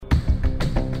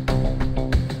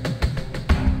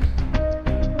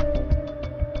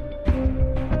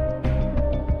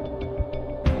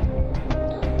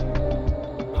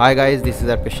Hi guys, this is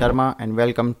Arpish Sharma and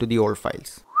welcome to the Old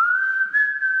Files.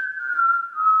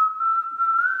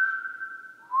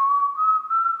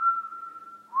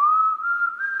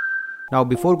 Now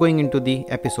before going into the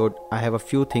episode, I have a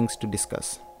few things to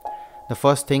discuss. The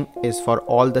first thing is for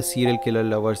all the serial killer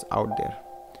lovers out there.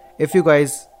 If you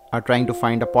guys are trying to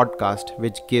find a podcast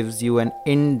which gives you an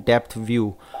in-depth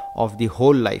view of the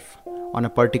whole life on a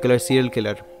particular serial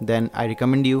killer, then I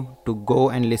recommend you to go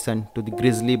and listen to the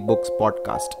Grizzly Books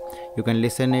podcast. You can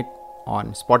listen it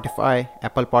on Spotify,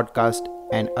 Apple Podcast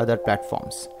and other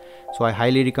platforms. So I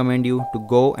highly recommend you to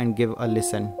go and give a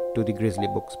listen to the Grizzly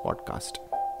Books podcast.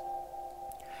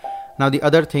 Now the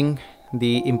other thing,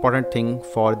 the important thing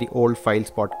for the Old Files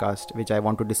podcast which I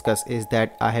want to discuss is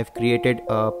that I have created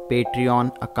a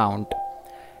Patreon account.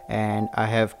 And I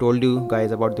have told you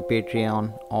guys about the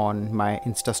Patreon on my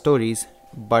Insta stories,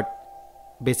 but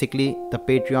basically the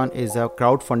Patreon is a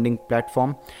crowdfunding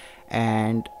platform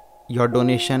and your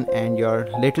donation and your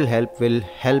little help will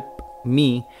help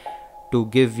me to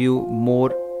give you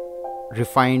more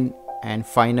refined and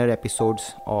finer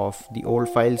episodes of the Old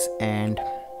Files, and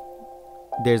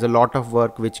there's a lot of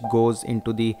work which goes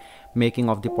into the making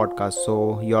of the podcast.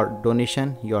 So your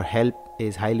donation, your help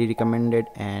is highly recommended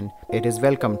and it is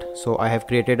welcomed. So I have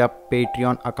created a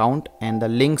Patreon account and the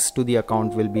links to the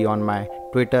account will be on my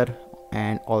Twitter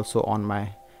and also on my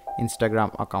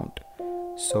Instagram account.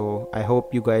 So I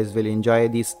hope you guys will enjoy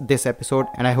this episode,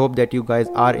 and I hope that you guys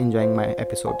are enjoying my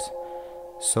episodes.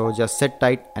 So just sit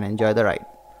tight and enjoy the ride.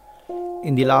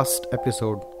 In the last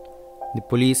episode, the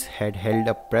police had held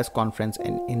a press conference,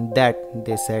 and in that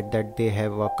they said that they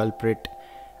have a culprit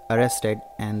arrested,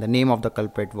 and the name of the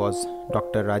culprit was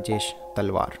Dr. Rajesh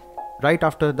Talwar. Right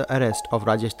after the arrest of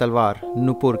Rajesh Talwar,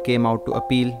 Nupur came out to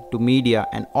appeal to media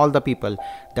and all the people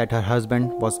that her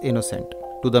husband was innocent.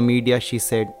 To the media she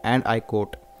said, and I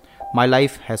quote, "My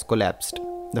life has collapsed.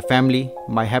 The family,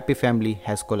 my happy family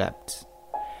has collapsed.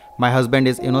 My husband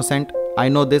is innocent. I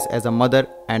know this as a mother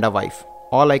and a wife.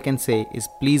 All I can say is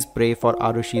please pray for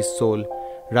Aarushi's soul,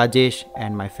 Rajesh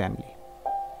and my family."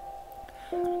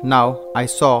 Now, I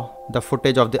saw the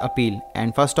footage of the appeal,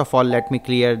 and first of all let me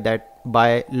clear that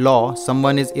by law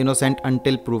someone is innocent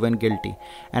until proven guilty,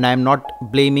 and I am not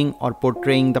blaming or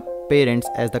portraying the parents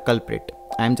as the culprit.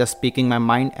 I am just speaking my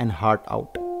mind and heart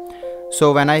out.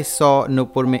 So when I saw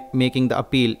Nupur making the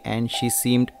appeal and she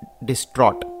seemed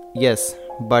distraught, yes,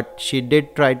 but she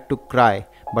did try to cry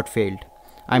but failed.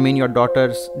 I mean, your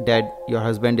daughter's dead, your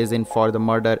husband is in for the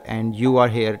murder, and you are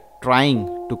here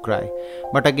trying to cry.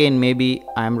 But again, maybe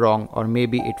I am wrong, or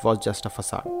maybe it was just a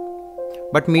facade.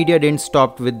 But media didn't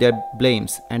stop with their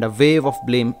blames, and a wave of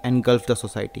blame engulfed the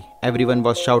society. Everyone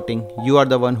was shouting, "You are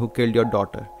the one who killed your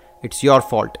daughter. It's your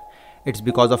fault. It's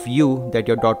because of you that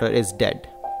your daughter is dead."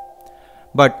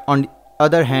 But on the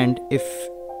other hand, if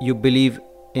you believe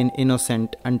in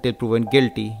innocent until proven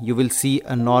guilty, you will see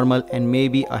a normal and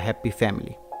maybe a happy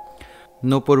family.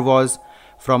 Nupur was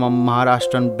from a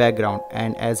Maharashtrian background,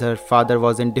 and as her father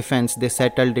was in defense, they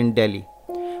settled in Delhi.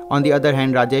 On the other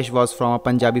hand, Rajesh was from a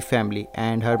Punjabi family,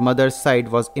 and her mother's side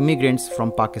was immigrants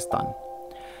from Pakistan.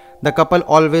 The couple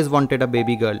always wanted a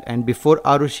baby girl, and before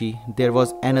Aarushi, there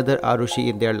was another Aarushi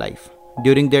in their life.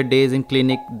 During their days in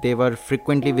clinic, they were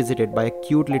frequently visited by a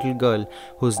cute little girl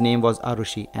whose name was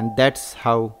Aarushi, and that's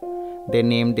how they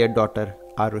named their daughter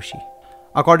Aarushi.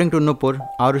 According to Nupur,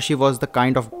 Aarushi was the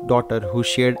kind of daughter who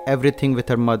shared everything with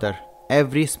her mother,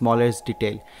 every smallest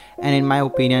detail. And in my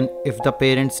opinion, if the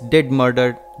parents did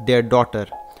murder their daughter,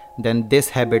 then this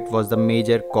habit was the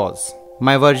major cause.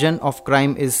 My version of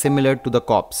crime is similar to the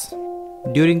cops.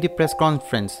 During the press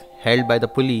conference held by the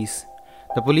police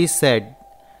said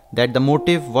that the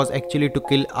motive was actually to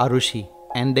kill Aarushi,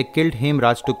 and they killed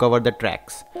Hemraj to cover the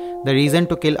tracks. The reason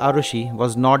to kill Aarushi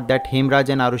was not that Hemraj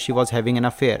and Aarushi was having an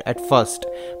affair at first,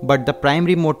 but the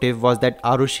primary motive was that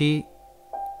Aarushi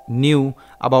knew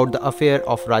about the affair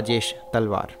of Rajesh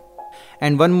Talwar.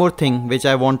 And one more thing which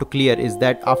I want to clear is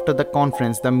that after the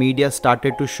conference, the media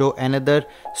started to show another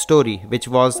story, which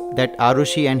was that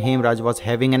Aarushi and Hemraj was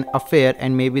having an affair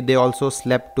and maybe they also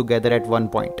slept together at one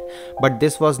point. But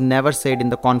this was never said in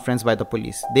the conference by the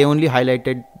police. They only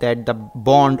highlighted that the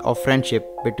bond of friendship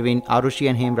between Aarushi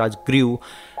and Hemraj grew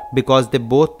because they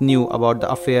both knew about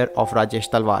the affair of Rajesh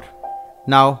Talwar.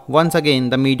 Now, once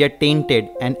again, the media tainted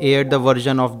and aired the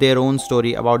version of their own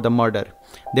story about the murder.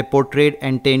 They portrayed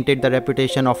and tainted the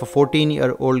reputation of a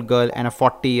 14-year-old girl and a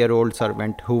 40-year-old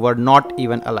servant who were not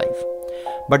even alive.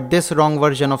 But this wrong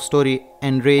version of story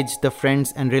enraged the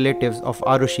friends and relatives of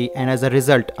Aarushi, and as a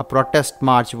result, a protest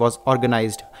march was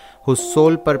organized whose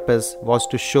sole purpose was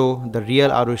to show the real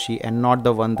Aarushi and not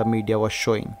the one the media was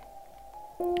showing.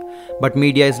 But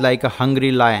media is like a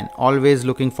hungry lion, always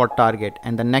looking for target,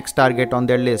 and the next target on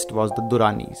their list was the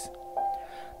Duranis.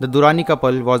 The Durani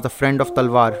couple was the friend of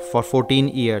Talwar for 14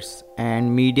 years,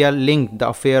 and media linked the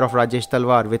affair of Rajesh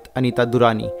Talwar with Anita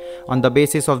Durani on the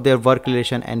basis of their work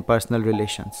relation and personal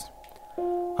relations.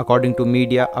 According to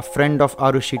media, a friend of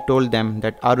Aarushi told them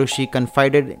that Aarushi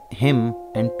confided him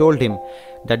and told him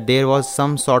that there was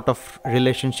some sort of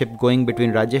relationship going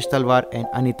between Rajesh Talwar and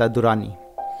Anita Durani.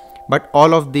 But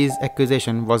all of these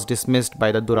accusations was dismissed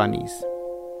by the Duranis.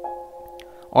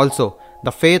 Also,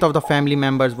 the faith of the family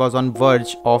members was on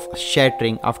verge of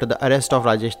shattering after the arrest of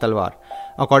Rajesh Talwar.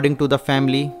 According to the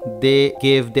family, they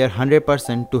gave their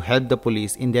 100% to help the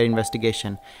police in their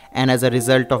investigation, and as a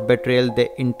result of betrayal, they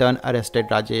in turn arrested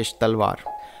Rajesh Talwar.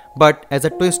 But as a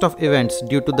twist of events,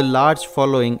 due to the large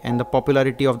following and the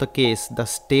popularity of the case, the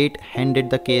state handed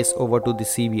the case over to the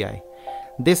CBI.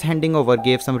 This handing over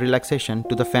gave some relaxation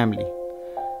to the family.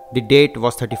 The date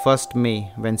was 31st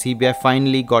May when CBI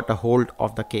finally got a hold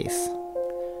of the case.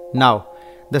 Now,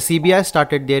 the CBI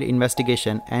started their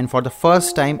investigation, and for the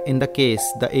first time in the case,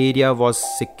 the area was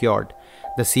secured.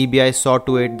 The CBI saw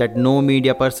to it that no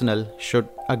media personnel should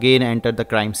again enter the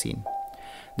crime scene.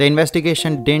 The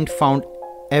investigation didn't found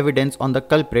evidence on the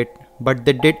culprit, but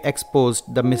they did expose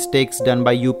the mistakes done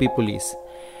by UP police.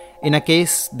 In a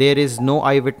case there is no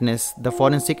eyewitness, the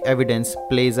forensic evidence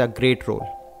plays a great role.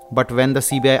 But when the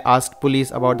CBI asked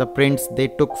police about the prints they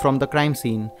took from the crime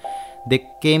scene, they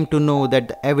came to know that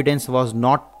the evidence was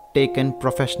not taken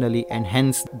professionally, and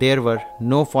hence there were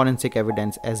no forensic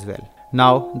evidence as well.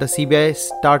 Now, the CBI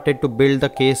started to build the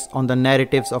case on the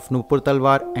narratives of Nupur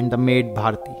Talwar and the maid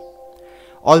Bharti.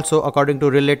 Also, according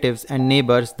to relatives and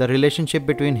neighbors, the relationship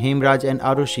between Hemraj and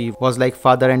Aarushi was like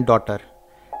father and daughter,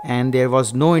 and there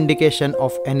was no indication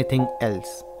of anything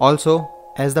else. Also,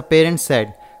 as the parents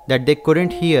said, that they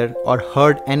couldn't hear or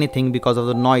heard anything because of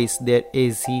the noise their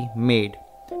AC made.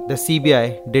 The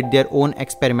CBI did their own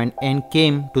experiment and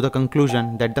came to the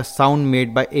conclusion that the sound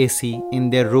made by AC in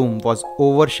their room was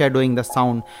overshadowing the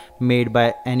sound made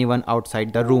by anyone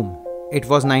outside the room. It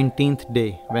was 19th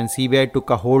day when CBI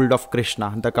took a hold of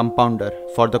Krishna, the compounder,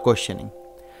 for the questioning.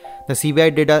 The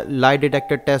CBI did a lie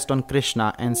detector test on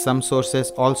Krishna, and some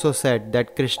sources also said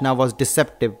that Krishna was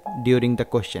deceptive during the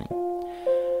questioning.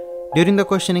 During the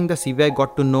questioning, the CBI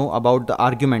got to know about the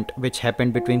argument which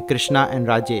happened between Krishna and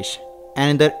Rajesh.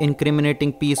 Another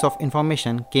incriminating piece of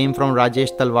information came from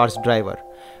Rajesh Talwar's driver,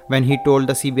 when he told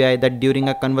the CBI that during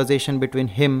a conversation between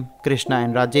him, Krishna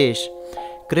and Rajesh,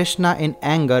 Krishna in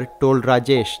anger told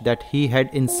Rajesh that he had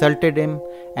insulted him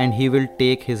and he will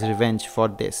take his revenge for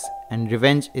this, and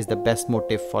revenge is the best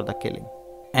motive for the killing.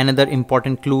 Another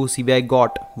important clue CBI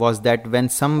got was that when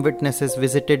some witnesses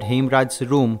visited Hemraj's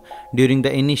room during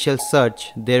the initial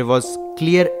search, there was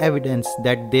clear evidence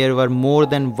that there were more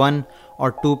than one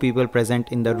or two people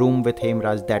present in the room with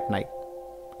Hemraj that night.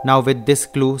 Now with this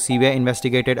clue, CBI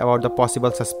investigated about the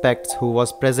possible suspects who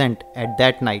was present at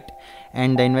that night,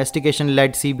 and the investigation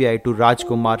led CBI to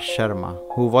Rajkumar Sharma,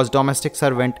 who was domestic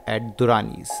servant at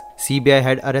Durani's. CBI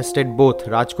had arrested both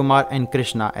Rajkumar and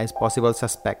Krishna as possible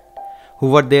suspects who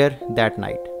were there that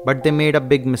night. But they made a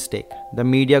big mistake. The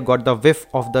media got the whiff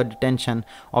of the detention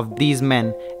of these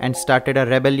men and started a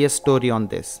rebellious story on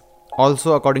this.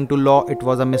 Also, according to law, it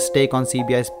was a mistake on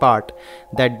CBI's part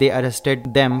that they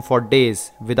arrested them for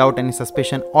days without any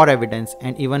suspicion or evidence,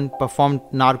 and even performed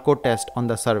narco test on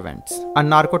the servants. A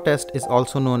narco test is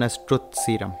also known as truth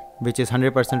serum, which is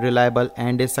 100% reliable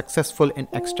and is successful in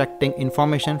extracting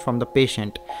information from the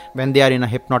patient when they are in a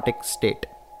hypnotic state.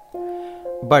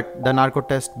 But the narco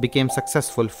test became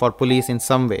successful for police in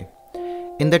some way.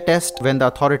 In the test, when the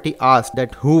authority asked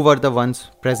that who were the ones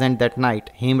present that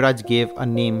night, Hemraj gave a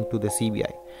name to the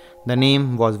CBI. The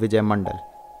name was Vijay Mandal.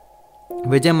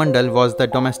 Vijay Mandal was the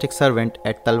domestic servant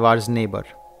at Talwar's neighbor.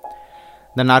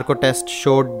 The narco test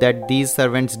showed that these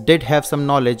servants did have some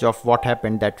knowledge of what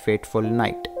happened that fateful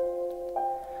night.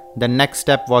 The next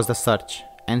step was the search,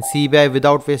 and CBI,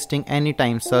 without wasting any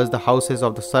time, searched the houses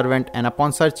of the servant, and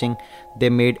upon searching, they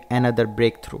made another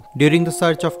breakthrough. During the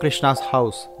search of Krishna's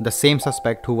house, the same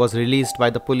suspect who was released by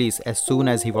the police as soon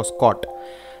as he was caught,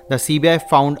 the CBI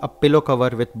found a pillow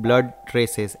cover with blood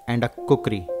traces, and a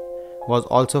kukri was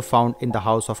also found in the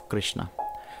house of Krishna.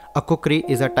 A kukri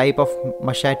is a type of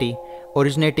machete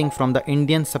originating from the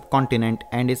Indian subcontinent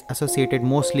and is associated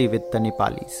mostly with the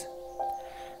Nepalis.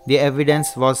 The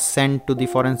evidence was sent to the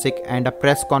forensic, and a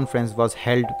press conference was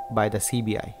held by the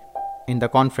CBI. In the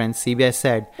conference, CBI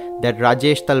said that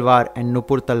Rajesh Talwar and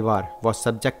Nupur Talwar was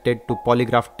subjected to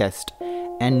polygraph test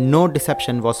and no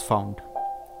deception was found.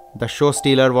 The show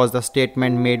stealer was the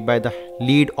statement made by the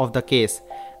lead of the case,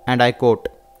 And I quote,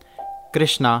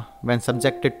 Krishna, when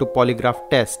subjected to polygraph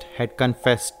test, had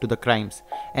confessed to the crimes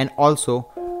and also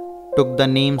took the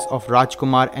names of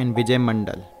Rajkumar and Vijay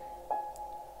Mandal.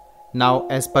 Now,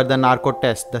 as per the narco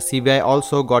test, the CBI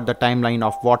also got the timeline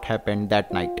of what happened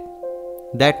that night.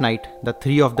 That night, the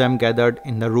three of them gathered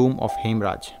in the room of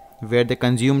Hemraj, where they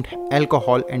consumed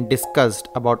alcohol and discussed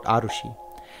about Aarushi.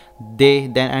 They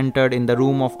then entered in the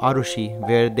room of Aarushi,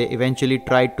 where they eventually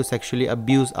tried to sexually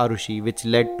abuse Aarushi, which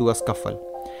led to a scuffle.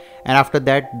 And after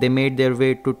that, they made their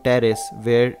way to terrace,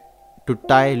 where to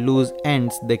tie loose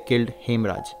ends they killed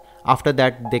Hemraj. After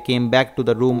that, they came back to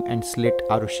the room and slit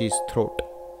Aarushi's throat.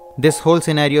 This whole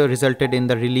scenario resulted in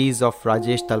the release of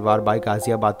Rajesh Talwar by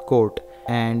Ghaziabad court,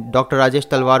 and Dr. Rajesh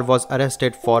Talwar was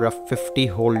arrested for 50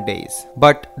 whole days.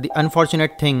 But the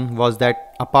unfortunate thing was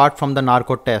that apart from the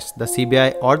narco test, the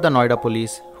CBI or the Noida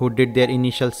police who did their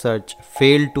initial search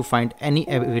failed to find any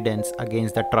evidence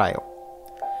against the trio.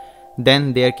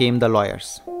 Then there came the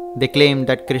lawyers. They claimed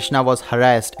that Krishna was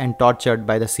harassed and tortured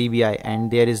by the CBI and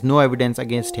there is no evidence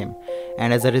against him,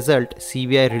 and as a result,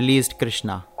 CBI released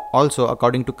Krishna. Also,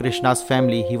 according to Krishna's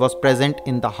family, he was present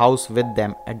in the house with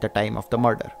them at the time of the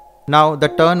murder. Now, the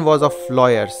turn was of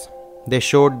lawyers. They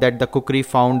showed that the cookery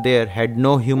found there had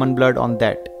no human blood on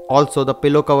that. Also, the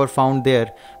pillow cover found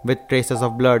there with traces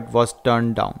of blood was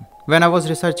turned down. When I was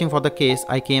researching for the case,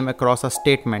 I came across a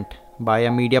statement by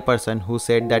a media person who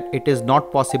said that it is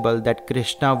not possible that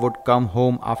Krishna would come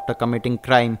home after committing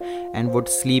crime and would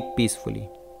sleep peacefully.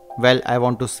 Well, I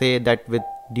want to say that with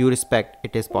due respect,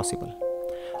 it is possible.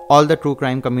 All the true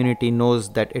crime community knows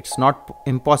that it's not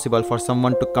impossible for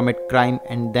someone to commit crime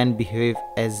and then behave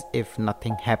as if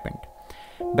nothing happened.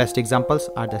 Best examples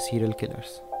are the serial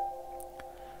killers.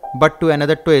 But to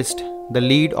another twist, the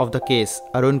lead of the case,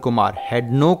 Arun Kumar,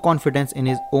 had no confidence in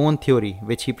his own theory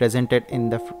which he presented in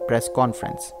the press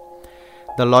conference.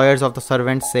 The lawyers of the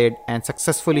servants said and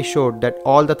successfully showed that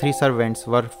all the three servants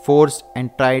were forced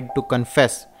and tried to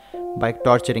confess by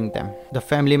torturing them. The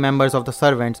family members of the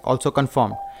servants also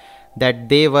confirmed that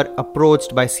they were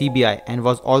approached by CBI and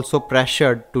was also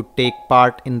pressured to take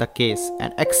part in the case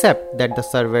and accept that the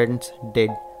servants did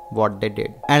what they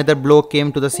did. Another blow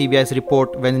came to the CBI's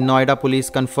report when Noida police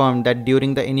confirmed that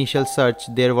during the initial search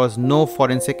there was no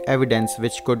forensic evidence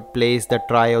which could place the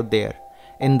trio there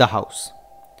in the house.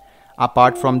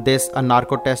 Apart from this, a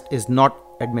narco test is not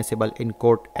admissible in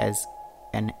court as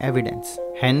an evidence.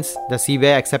 Hence, the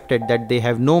CBI accepted that they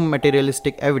have no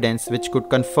materialistic evidence which could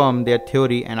confirm their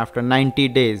theory, and after 90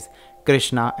 days,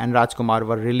 Krishna and Rajkumar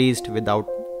were released without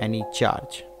any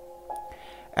charge.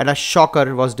 And a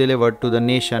shocker was delivered to the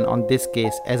nation on this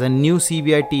case as a new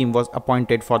CBI team was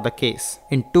appointed for the case.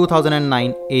 In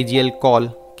 2009, AGL Kaul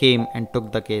came and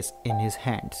took the case in his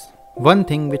hands. One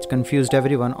thing which confused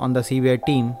everyone on the CBI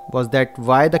team was that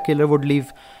why the killer would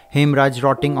leave Hemraj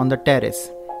rotting on the terrace.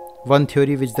 One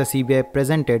theory which the CBI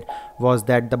presented was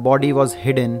that the body was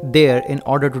hidden there in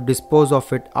order to dispose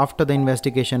of it after the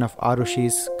investigation of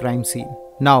Aarushi's crime scene.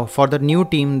 Now, for the new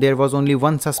team, there was only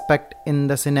one suspect in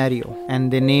the scenario,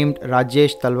 and they named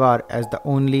Rajesh Talwar as the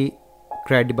only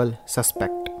credible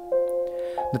suspect.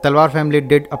 The Talwar family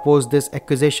did oppose this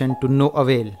accusation to no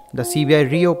avail. The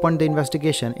CBI reopened the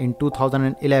investigation in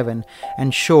 2011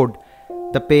 and showed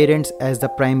the parents as the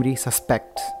primary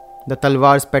suspects. The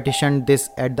Talwars petitioned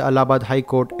this at the Allahabad High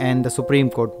Court and the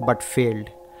Supreme Court but failed.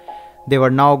 They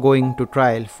were now going to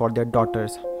trial for their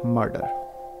daughter's murder.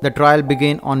 The trial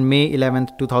began on May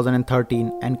 11,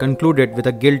 2013 and concluded with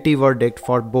a guilty verdict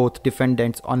for both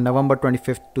defendants on November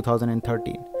 25,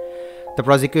 2013. The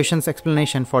prosecution's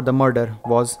explanation for the murder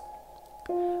was,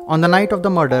 on the night of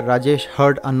the murder, Rajesh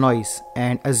heard a noise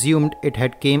and assumed it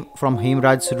had came from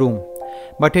Hemraj's room.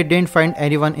 But he didn't find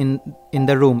anyone in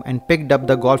the room and picked up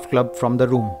the golf club from the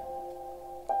room.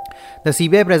 The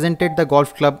CBI presented the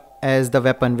golf club as the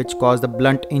weapon which caused the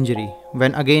blunt injury.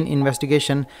 When again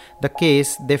investigation the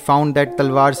case, they found that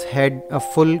Talwars had a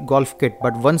full golf kit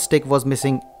but one stick was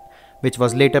missing, which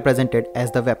was later presented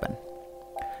as the weapon.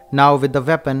 Now with the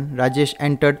weapon, Rajesh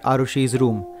entered Aarushi's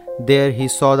room. There he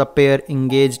saw the pair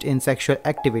engaged in sexual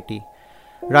activity.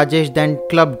 Rajesh then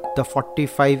clubbed the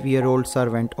 45-year-old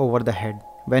servant over the head.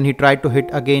 When he tried to hit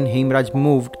again, Hemraj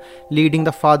moved, leading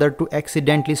the father to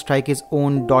accidentally strike his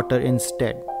own daughter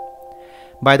instead.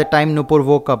 By the time Nupur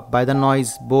woke up by the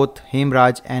noise, both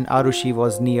Hemraj and Aarushi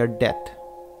was near death.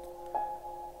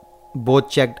 Both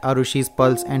checked Aarushi's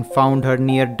pulse and found her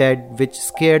near dead, which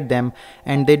scared them,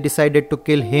 and they decided to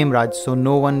kill Hemraj so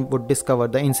no one would discover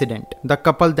the incident. The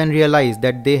couple then realized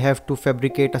that they have to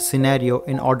fabricate a scenario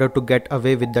in order to get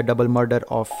away with the double murder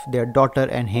of their daughter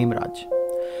and Hemraj.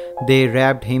 They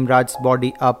wrapped Hemraj's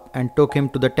body up and took him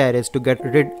to the terrace to get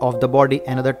rid of the body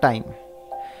another time.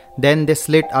 Then they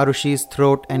slit Aarushi's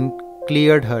throat and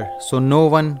cleared her so no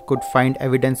one could find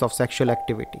evidence of sexual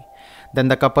activity. Then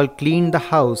the couple cleaned the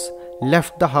house,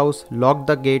 left the house, locked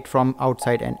the gate from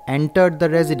outside and entered the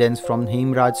residence from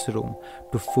Hemraj's room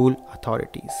to fool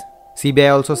authorities.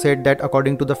 CBI also said that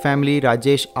according to the family,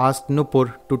 Rajesh asked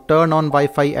Nupur to turn on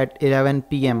Wi-Fi at 11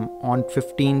 pm on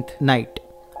 15th night,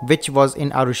 which was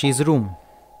in Arushi's room.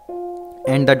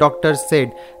 And the doctors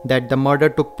said that the murder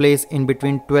took place in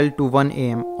between 12 to 1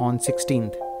 am on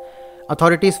 16th.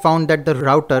 Authorities found that the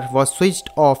router was switched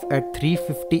off at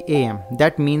 3:50 am.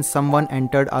 That means someone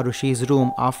entered Arushi's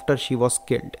room after she was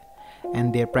killed.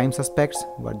 And their prime suspects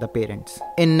were the parents.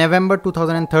 In November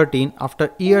 2013, after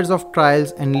years of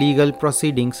trials and legal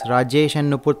proceedings, Rajesh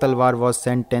and Nupur Talwar was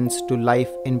sentenced to life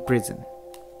in prison.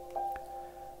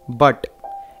 But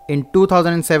in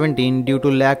 2017, due to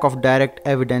lack of direct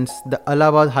evidence, the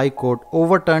Allahabad High Court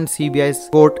overturned CBI's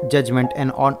court judgment,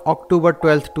 and on October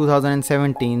 12,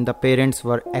 2017, the parents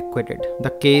were acquitted. The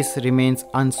case remains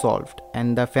unsolved,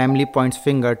 and the family points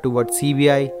finger towards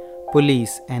CBI,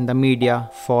 police and the media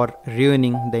for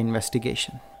ruining the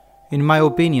investigation. In my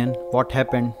opinion, what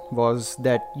happened was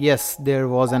that yes, there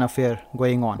was an affair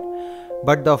going on.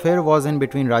 But the affair was in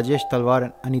between Rajesh Talwar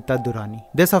and Anita Durrani.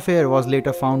 This affair was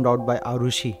later found out by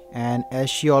Aarushi, and as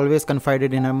she always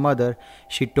confided in her mother,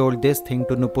 she told this thing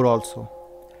to Nupur also.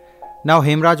 Now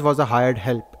Hemraj was a hired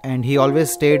help and he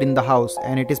always stayed in the house,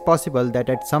 and it is possible that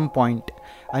at some point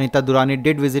Anita Durrani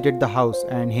did visit the house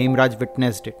and Hemraj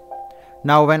witnessed it.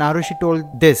 Now when Aarushi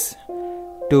told this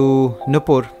to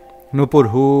Nupur,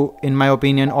 who in my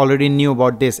opinion already knew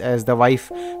about this as the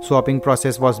wife swapping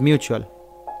process was mutual.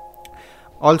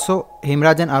 Also,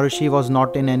 Hemraj and Aarushi was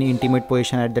not in any intimate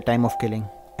position at the time of killing,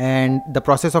 and the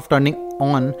process of turning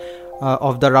on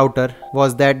of the router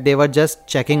was that they were just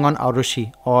checking on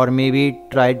Aarushi, or maybe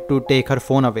tried to take her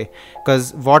phone away,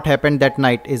 because what happened that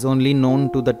night is only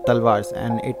known to the Talwars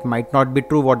and it might not be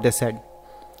true what they said.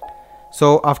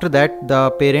 So after that,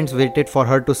 the parents waited for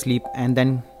her to sleep and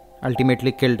then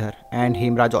ultimately killed her and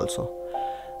Hemraj also,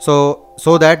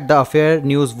 so that the affair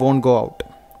news won't go out.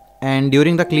 And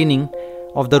during the cleaning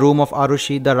of the room of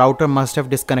Aarushi, the router must have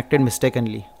disconnected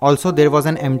mistakenly. Also, there was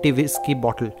an empty whiskey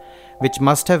bottle which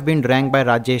must have been drank by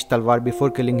Rajesh Talwar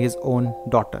before killing his own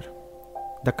daughter.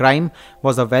 The crime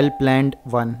was a well-planned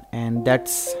one, and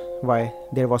that's why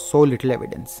there was so little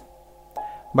evidence.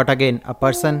 But again, a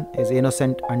person is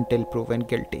innocent until proven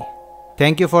guilty.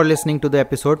 Thank you for listening to the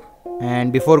episode,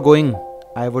 and before going,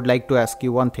 I would like to ask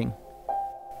you one thing.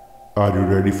 Are you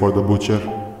ready for the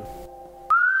butcher?